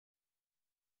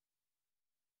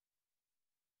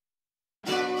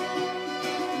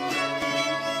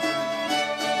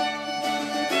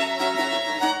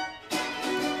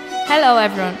Hello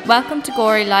everyone, welcome to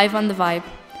Gorey Live on the Vibe.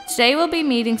 Today we'll be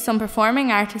meeting some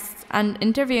performing artists and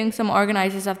interviewing some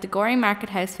organisers of the Gorey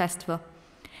Market House Festival.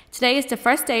 Today is the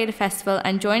first day of the festival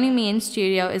and joining me in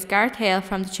studio is Gareth Hale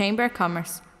from the Chamber of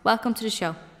Commerce. Welcome to the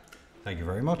show. Thank you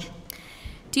very much.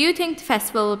 Do you think the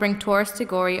festival will bring tourists to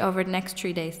Gorey over the next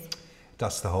 3 days?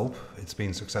 That's the hope. It's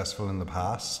been successful in the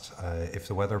past. If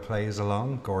the weather plays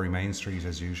along, Gorey Main Street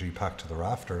is usually packed to the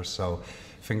rafters, so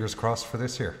fingers crossed for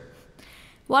this year.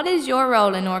 What is your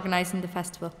role in organising the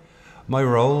festival? My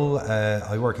role,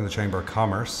 I work in the Chamber of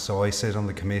Commerce, so I sit on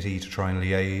the committee to try and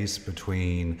liaise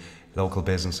between local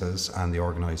businesses and the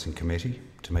organising committee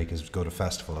to make as good a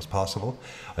festival as possible.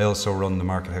 I also run the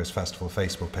Market House Festival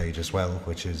Facebook page as well,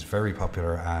 which is very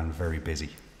popular and very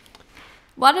busy.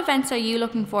 What events are you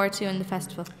looking forward to in the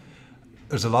festival?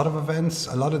 There's a lot of events,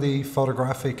 a lot of the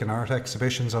photographic and art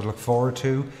exhibitions I look forward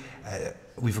to.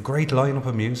 We've a great lineup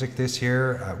of music this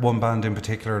year. One band in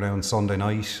particular now on Sunday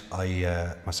night,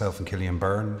 myself and Killian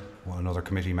Byrne, another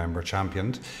committee member,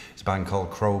 championed. It's a band called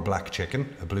Crow Black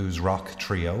Chicken, a blues rock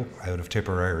trio out of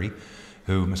Tipperary,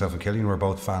 who myself and Killian were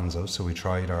both fans of, so we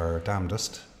tried our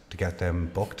damnedest to get them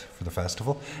booked for the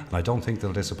festival. And I don't think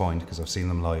they'll disappoint because I've seen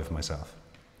them live myself.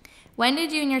 When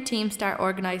did you and your team start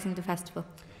organising the festival?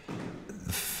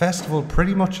 The festival,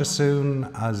 pretty much as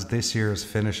soon as this year's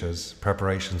finishes,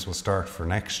 preparations will start for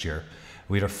next year.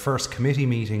 We had our first committee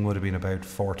meeting would have been about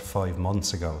 4 to 5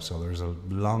 months ago, so there's a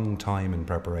long time in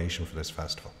preparation for this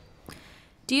festival.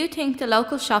 Do you think the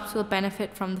local shops will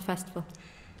benefit from the festival?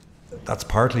 That's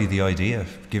partly the idea.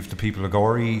 Give the people of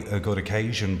Gorey a good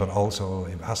occasion, but also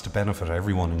it has to benefit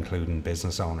everyone, including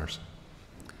business owners.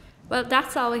 Well,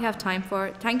 that's all we have time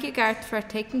for. Thank you, Gareth, for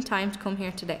taking time to come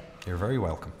here today. You're very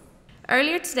welcome.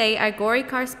 Earlier today, our Gorey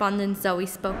correspondent Zoe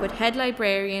spoke with Head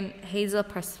Librarian Hazel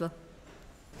Percival.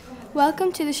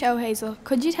 Welcome to the show, Hazel.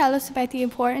 Could you tell us about the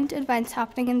important events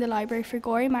happening in the library for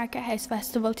Gorey Market House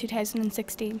Festival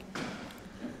 2016?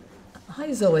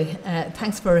 Hi Zoe,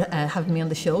 thanks for having me on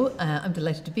the show. I'm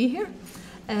delighted to be here.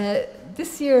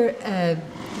 This year,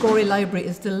 Gorey Library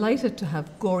is delighted to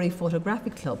have Gorey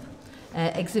Photographic Club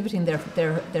exhibiting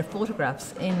their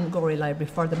photographs in Gorey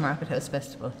Library for the Market House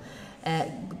Festival.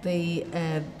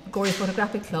 The Gorey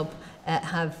Photographic Club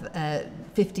have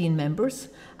 15 members,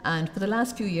 and for the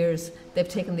last few years they've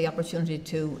taken the opportunity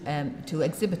to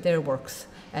exhibit their works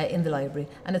in the library,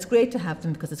 and it's great to have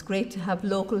them because it's great to have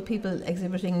local people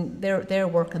exhibiting their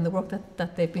work and the work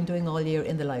that they've been doing all year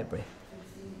in the library.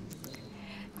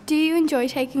 Do you enjoy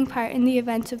taking part in the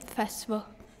events of the festival?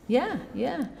 Yeah.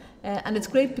 And it's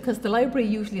great because the library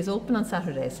usually is open on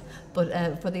Saturdays,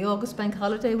 but for the August bank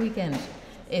holiday weekend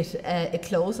it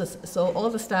closes. So all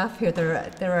the staff here,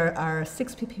 there are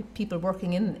 6 people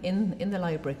working in the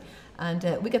library, and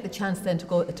we get the chance then to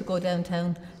go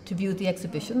downtown to view the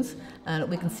exhibitions. And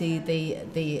we can see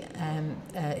the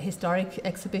historic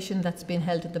exhibition that's been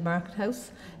held at the Market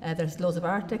House. There's loads of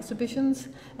art exhibitions.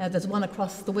 There's one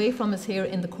across the way from us here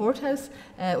in the courthouse,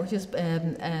 which is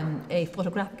a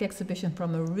photographic exhibition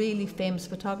from a really famous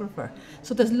photographer.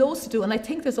 So there's loads to do, and I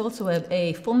think there's also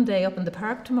a fun day up in the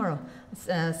park tomorrow. It's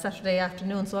Saturday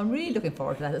afternoon, so I'm really looking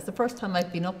forward to that. It's the first time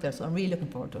I've been up there, so I'm really looking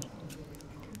forward to it.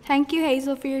 Thank you,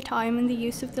 Hazel, for your time and the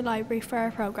use of the library for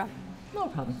our programme. No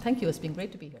problem. Thank you. It's been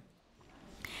great to be here.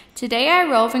 Today our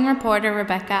roving reporter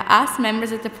Rebecca asked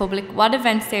members of the public what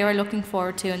events they were looking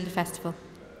forward to in the festival.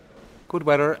 Good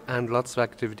weather and lots of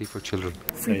activity for children.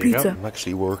 Free pizza. I'm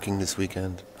actually working this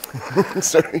weekend.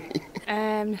 Sorry.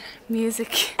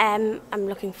 Music. I'm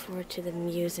looking forward to the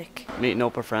music. Meeting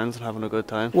up with friends and having a good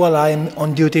time. Well, I'm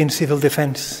on duty in civil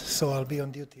defence, so I'll be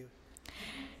on duty.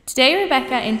 Today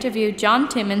Rebecca interviewed John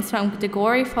Timmins from the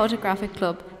Gorey Photographic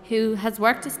Club, who has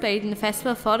work displayed in the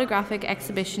festival photographic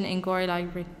exhibition in Gorey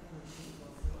Library.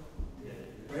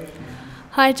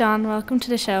 Hi John, welcome to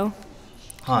the show.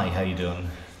 Hi, how you doing?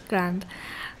 Grand.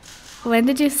 When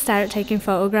did you start taking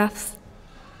photographs?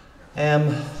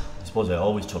 I suppose I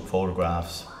always took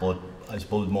photographs, but I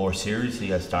suppose more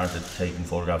seriously I started taking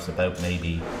photographs about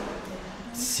maybe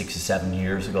 6 or 7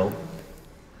 years ago.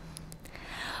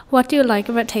 What do you like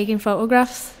about taking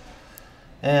photographs?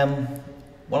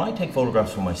 Well, I take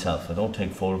photographs for myself. I don't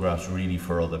take photographs really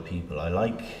for other people. I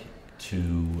like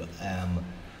to,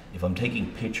 if I'm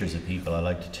taking pictures of people, I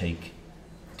like to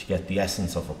get the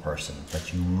essence of a person,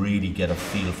 that you really get a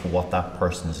feel for what that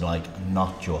person is like,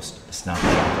 not just a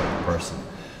snapshot of a person.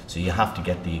 So you have to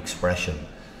get the expression.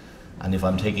 And if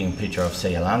I'm taking a picture of,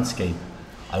 say, a landscape,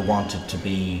 I want it to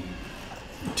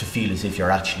feel as if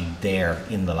you're actually there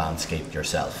in the landscape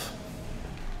yourself.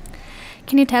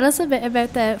 Can you tell us a bit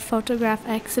about the photograph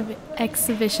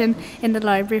exhibition in the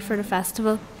library for the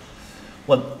festival?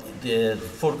 Well, the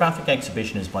photographic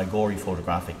exhibition is by Gorey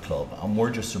Photographic Club, and we're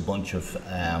just a bunch of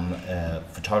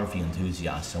photography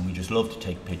enthusiasts, and we just love to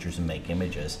take pictures and make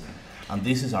images. And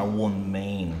this is our one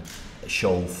main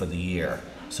show for the year.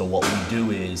 So what we do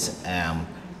is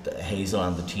Hazel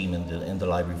and the team in the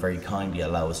library very kindly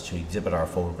allow us to exhibit our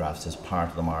photographs as part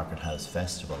of the Market House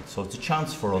Festival. So it's a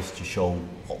chance for us to show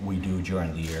what we do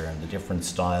during the year and the different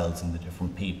styles and the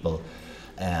different people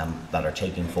that are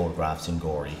taking photographs in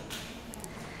Gorey.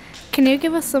 Can you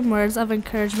give us some words of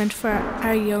encouragement for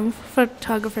our young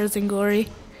photographers in Gorey?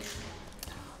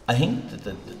 I think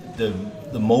that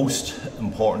the most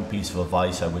important piece of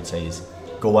advice I would say is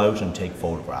go out and take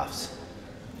photographs.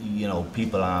 You know,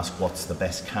 people ask what's the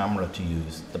best camera to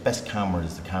use. The best camera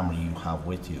is the camera you have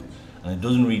with you. And it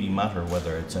doesn't really matter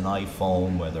whether it's an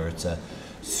iPhone, whether it's a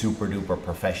super duper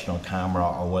professional camera,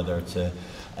 or whether it's a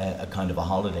kind of a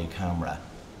holiday camera.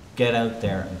 Get out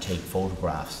there and take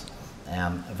photographs.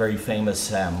 A very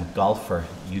famous golfer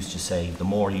used to say, the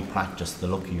more he practiced, the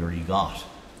luckier he got.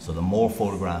 So the more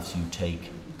photographs you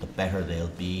take, the better they'll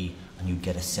be, and you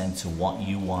get a sense of what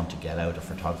you want to get out of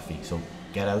photography. So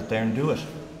get out there and do it.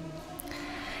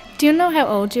 Do you know how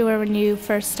old you were when you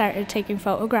first started taking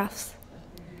photographs?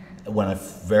 When I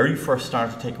very first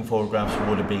started taking photographs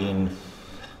would have been,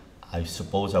 I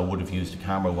suppose I would have used a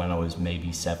camera when I was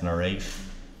maybe 7 or 8.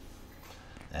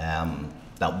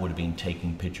 That would have been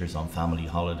taking pictures on family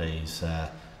holidays.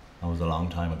 That was a long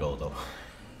time ago though.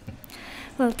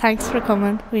 Well, thanks for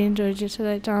coming. We enjoyed you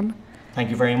today, John. Thank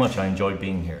you very much. I enjoyed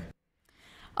being here.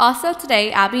 Also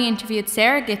today, Abby interviewed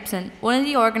Sarah Gibson, one of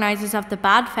the organisers of the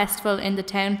BAD Festival in the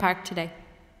town park today.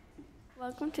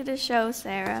 Welcome to the show,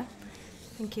 Sarah.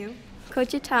 Thank you.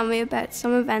 Could you tell me about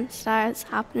some events that is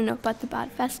happening up at the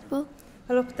BAD Festival?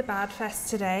 Well, up at the BAD Fest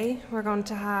today, we're going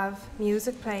to have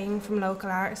music playing from local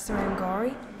artists around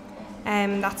Gorey.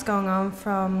 That's going on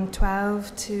from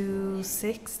 12 to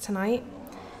 6 tonight.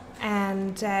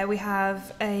 And we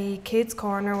have a kids'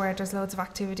 corner where there's loads of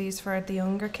activities for the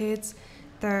younger kids.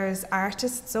 There's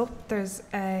artists up, there's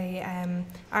a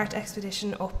art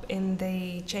exhibition up in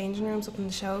the changing rooms, up in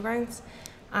the showgrounds.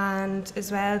 And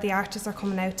as well, the artists are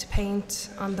coming out to paint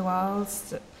on the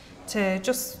walls to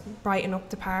just brighten up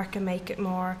the park and make it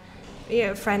more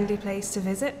a friendly place to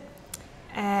visit.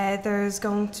 There's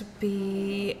going to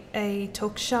be a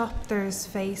tuck shop, there's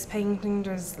face painting,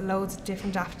 there's loads of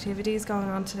different activities going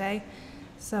on today.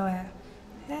 So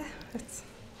yeah, it's...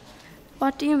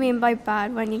 What do you mean by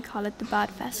BAD when you call it the BAD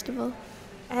Festival?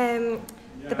 The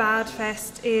BAD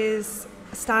Fest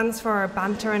stands for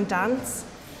Banter and Dance.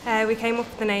 We came up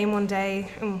with the name one day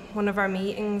in one of our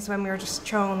meetings when we were just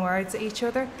throwing words at each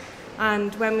other.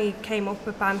 And when we came up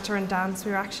with Banter and Dance,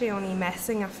 we were actually only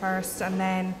messing at first, and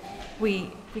then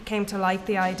we came to like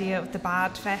the idea of the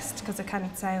BAD Fest because it kind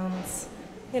of sounds,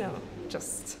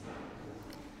 just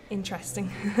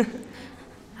interesting.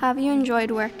 Have you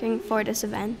enjoyed working for this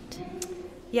event?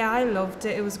 Yeah, I loved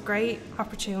it. It was a great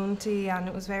opportunity and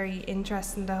it was very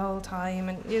interesting the whole time.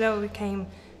 And, we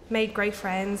made great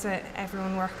friends with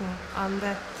everyone working on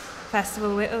the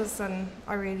festival with us, and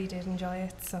I really did enjoy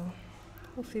it. So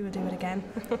hopefully we'll do it again.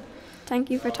 Thank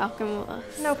you for talking with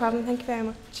us. No problem. Thank you very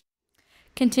much.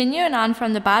 Continuing on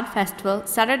from the BAD Festival,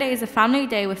 Saturday is a family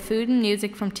day with food and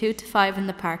music from 2 to 5 in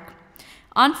the park.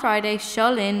 On Friday,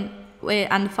 Shull In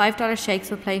and the $5 Shakes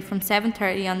will play from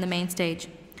 7:30 on the main stage.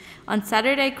 On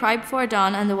Saturday, Cry Before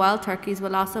Dawn and the Wild Turkeys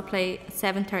will also play at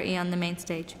 7:30 on the main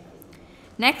stage.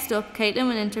 Next up, Caitlin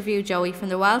will interview Joey from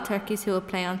the Wild Turkeys, who will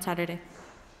play on Saturday.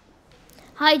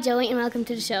 Hi Joey, and welcome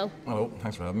to the show. Hello,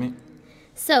 thanks for having me.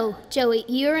 So, Joey,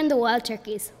 you're in the Wild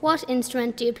Turkeys. What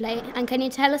instrument do you play, and can you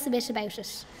tell us a bit about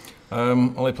it?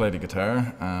 Well, I play the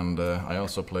guitar, and I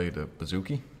also play the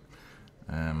bouzouki.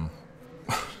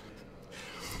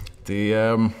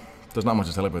 There's not much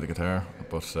to tell about the guitar,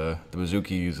 but the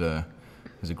bouzouki is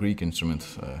a Greek instrument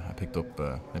I picked up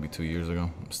maybe 2 years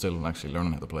ago. I'm still actually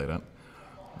learning how to play that.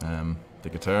 The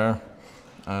guitar,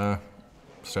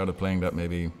 started playing that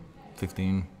maybe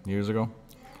 15 years ago.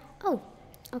 Oh,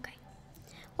 okay.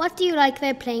 What do you like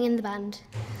about playing in the band?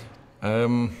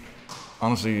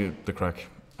 Honestly, the crack.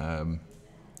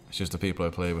 It's just the people I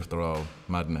play with, they're all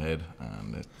mad in the head,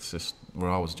 and it's just, we're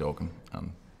always joking.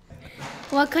 And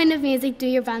what kind of music do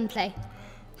your band play?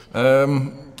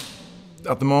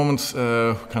 At the moment,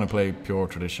 kind of play pure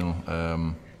traditional,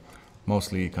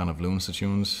 mostly kind of Lunasa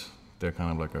tunes. They're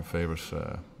kind of like our favourite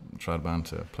trad band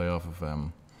to play off of.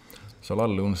 So a lot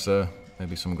of Lunasa,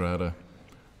 maybe some Grada.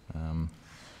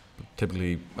 But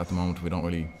typically, at the moment,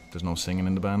 there's no singing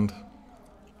in the band.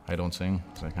 I don't sing,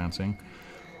 because I can't sing.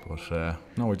 But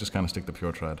no, we just kind of stick to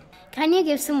pure trad. Can you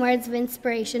give some words of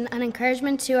inspiration and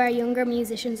encouragement to our younger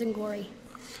musicians in Gorey?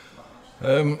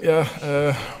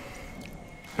 If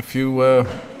you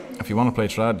want to play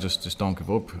trad, just don't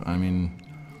give up. I mean,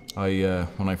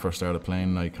 when I first started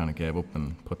playing, I kind of gave up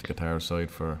and put the guitar aside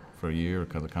for a year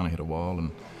because I kind of hit a wall,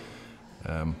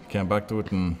 and came back to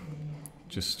it and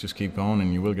just keep going,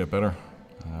 and you will get better.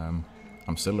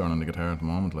 I'm still learning the guitar at the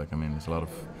moment. Like, I mean, there's a lot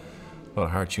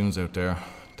of hard tunes out there.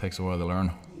 It takes a while to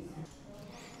learn.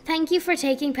 Thank you for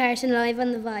taking part in Live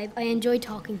on the Vibe. I enjoyed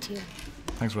talking to you.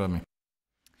 Thanks for having me.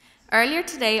 Earlier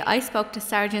today, I spoke to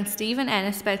Sergeant Stephen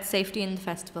Ennis about safety in the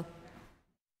festival.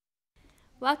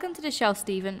 Welcome to the show,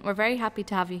 Stephen. We're very happy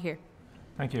to have you here.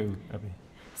 Thank you, Abby.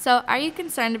 So, are you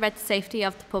concerned about the safety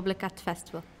of the public at the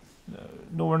festival?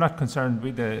 No, we're not concerned.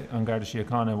 We, the An Garda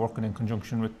Síochána, working in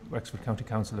conjunction with Wexford County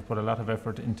Council, have put a lot of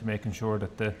effort into making sure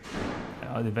that the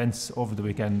events over the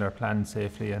weekend are planned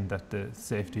safely, and that the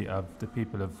safety of the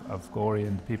people of Gorey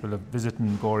and the people of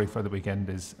visiting Gorey for the weekend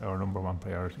is our #1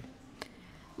 priority.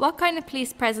 What kind of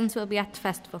police presence will be at the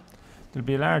festival? There'll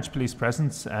be a large police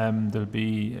presence. There'll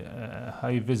be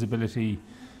high visibility.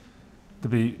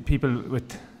 There'll be people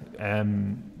with,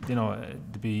 there'll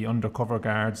be undercover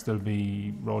guards. There'll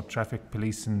be road traffic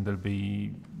police, and there'll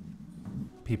be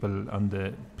people on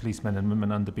the policemen and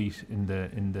women on the beat in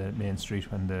the main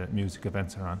street when the music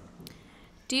events are on.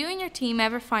 Do you and your team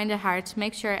ever find it hard to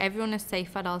make sure everyone is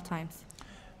safe at all times?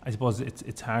 I suppose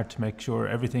it's hard to make sure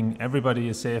everybody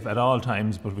is safe at all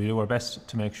times, but we do our best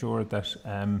to make sure that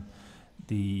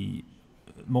the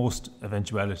most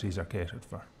eventualities are catered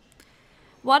for.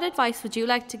 What advice would you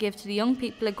like to give to the young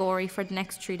people of Gorey for the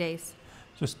next 3 days?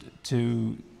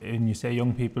 When you say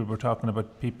young people, we're talking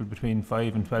about people between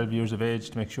 5 and 12 years of age,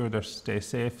 to make sure they stay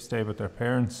safe, stay with their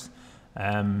parents.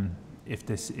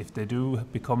 If they do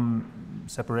become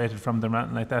separated from them,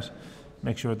 anything like that,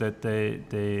 make sure that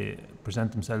they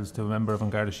present themselves to a member of An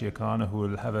Garda Síochána who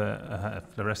will have a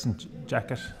fluorescent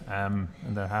jacket and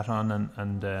their hat on,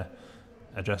 and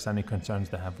address any concerns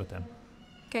they have with them.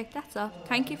 Okay, that's all.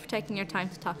 Thank you for taking your time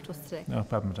to talk to us today. No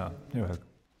problem at all. You're welcome.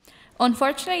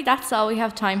 Unfortunately, that's all we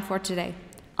have time for today.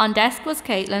 On desk was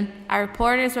Caitlin, our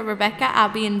reporters were Rebecca,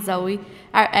 Abby and Zoe,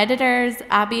 our editors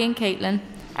Abby and Caitlin,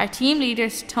 our team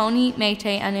leaders Tony,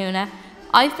 Mayte and Una.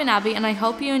 I've been Abby, and I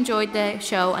hope you enjoyed the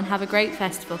show and have a great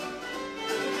festival.